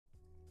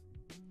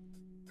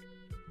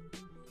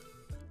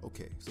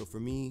Okay, so for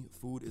me,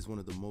 food is one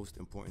of the most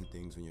important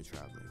things when you're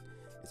traveling.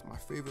 It's my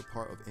favorite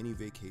part of any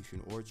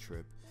vacation or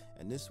trip,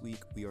 and this week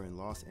we are in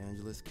Los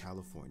Angeles,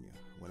 California,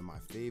 one of my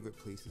favorite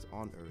places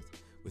on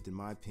earth, with, in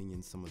my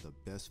opinion, some of the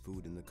best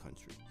food in the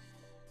country.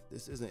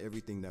 This isn't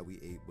everything that we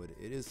ate, but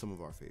it is some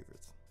of our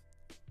favorites.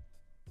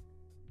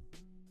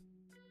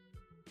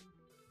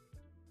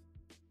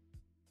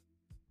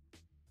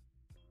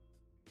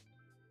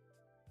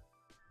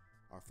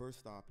 Our first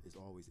stop is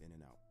always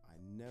In-N-Out. I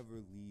never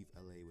leave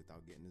LA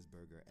without getting this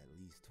burger at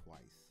least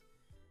twice.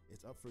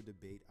 It's up for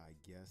debate, I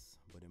guess,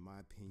 but in my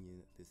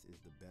opinion, this is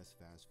the best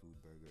fast food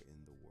burger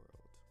in the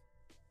world.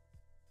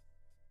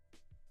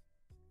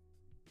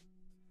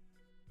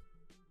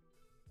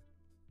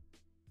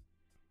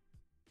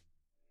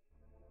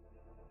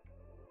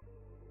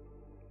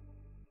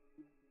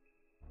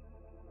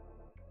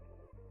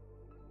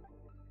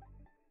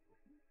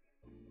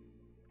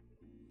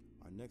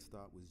 Our next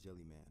stop was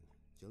Jelly Man.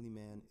 Jelly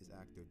Man is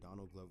actor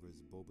Donald Glover's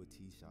boba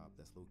tea shop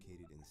that's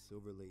located in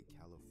Silver Lake,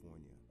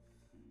 California.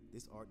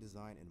 This art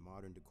design and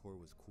modern decor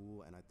was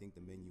cool, and I think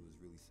the menu was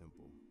really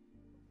simple.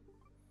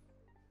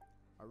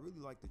 I really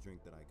liked the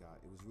drink that I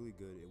got. It was really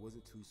good. It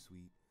wasn't too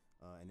sweet,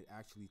 and it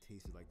actually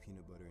tasted like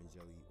peanut butter and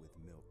jelly with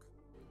milk.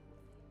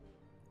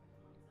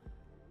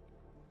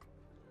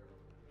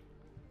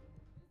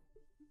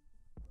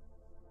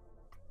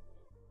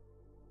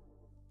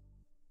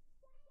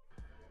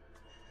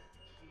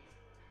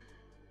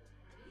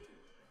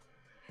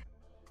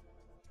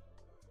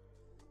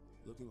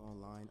 Looking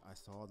online, I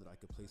saw that I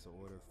could place an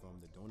order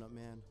from the Donut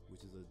Man,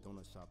 which is a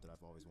donut shop that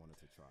I've always wanted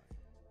to try.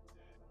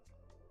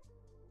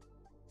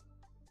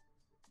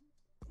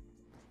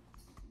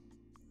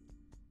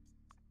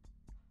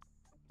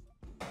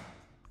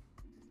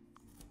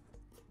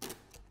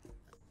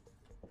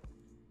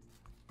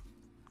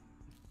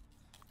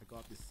 I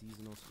got the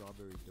seasonal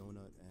strawberry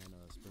donut and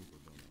a sprinkle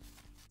donut.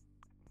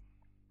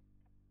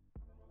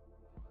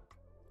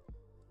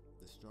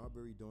 The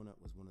strawberry donut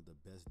was one of the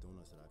best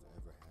donuts that I've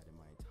ever had in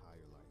my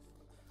entire life.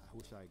 I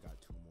wish I had got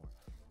 2 more.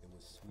 It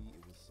was sweet,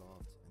 it was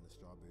soft, and the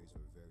strawberries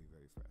were very,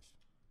 very fresh.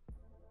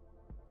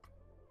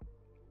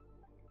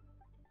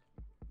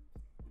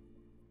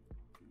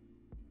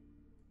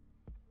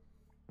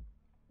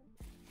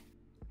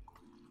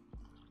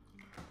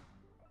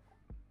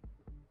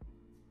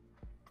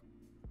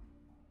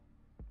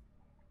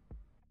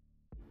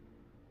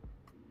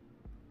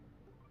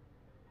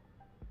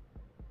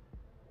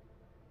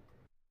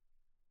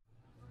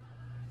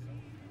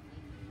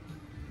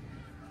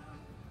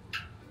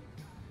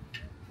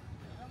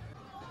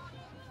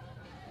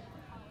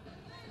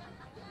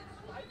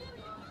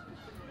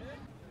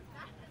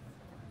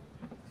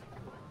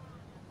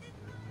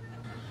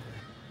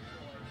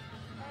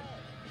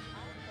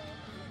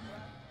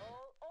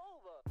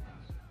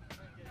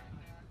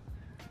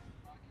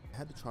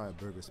 I had to try a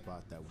burger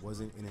spot that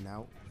wasn't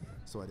In-N-Out,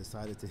 so I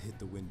decided to hit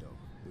the Window,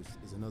 which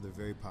is another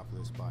very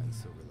popular spot in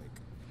Silver Lake.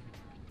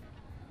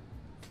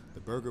 The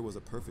burger was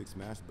a perfect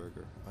smash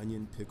burger.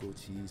 Onion, pickle,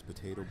 cheese,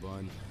 potato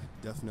bun,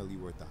 definitely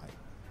worth the hype.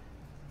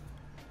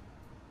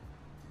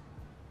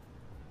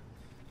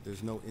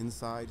 There's no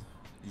inside,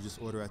 you just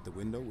order at the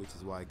window, which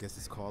is why I guess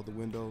it's called the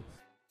Window.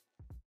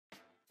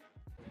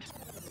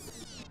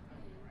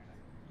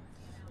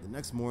 The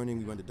next morning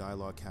we went to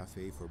Dialogue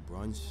Cafe for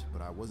brunch,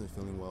 but I wasn't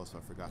feeling well, so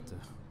I forgot to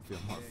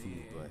film our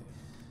food, but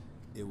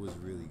it was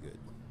really good.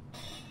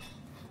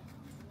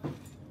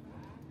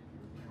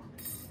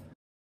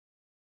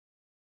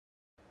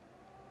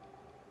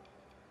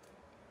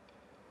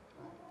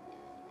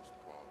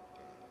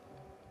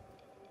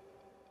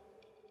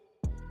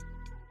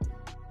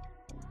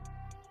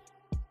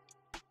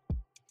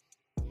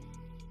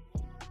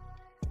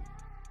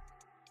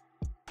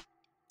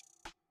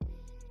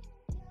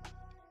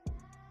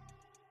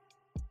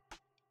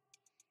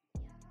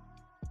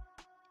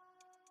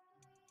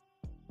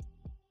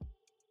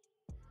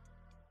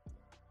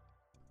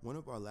 One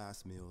of our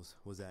last meals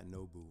was at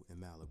Nobu in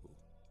Malibu.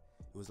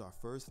 It was our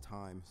first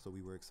time, so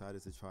we were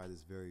excited to try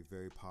this very,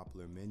 very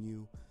popular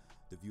menu.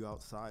 The view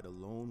outside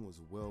alone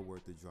was well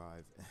worth the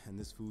drive, and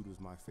this food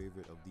was my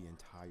favorite of the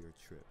entire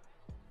trip.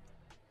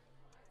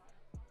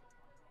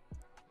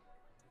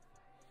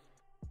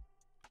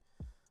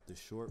 The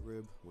short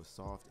rib was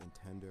soft and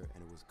tender,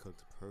 and it was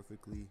cooked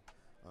perfectly.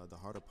 The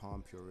heart of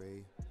palm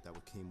puree that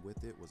came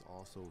with it was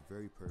also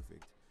very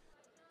perfect.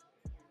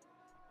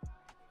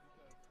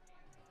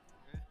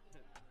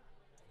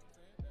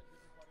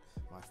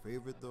 My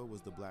favorite though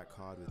was the black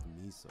cod with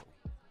miso.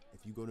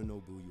 If you go to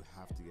Nobu, you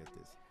have to get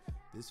this.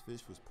 This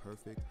fish was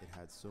perfect, it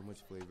had so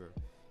much flavor,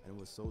 and it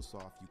was so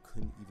soft you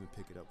couldn't even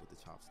pick it up with the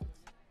chopsticks.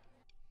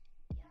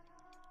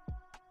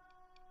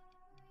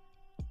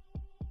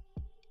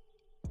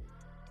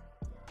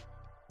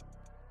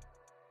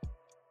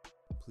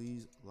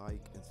 Please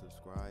like and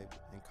subscribe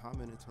and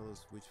comment and tell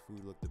us which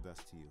food looked the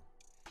best to you.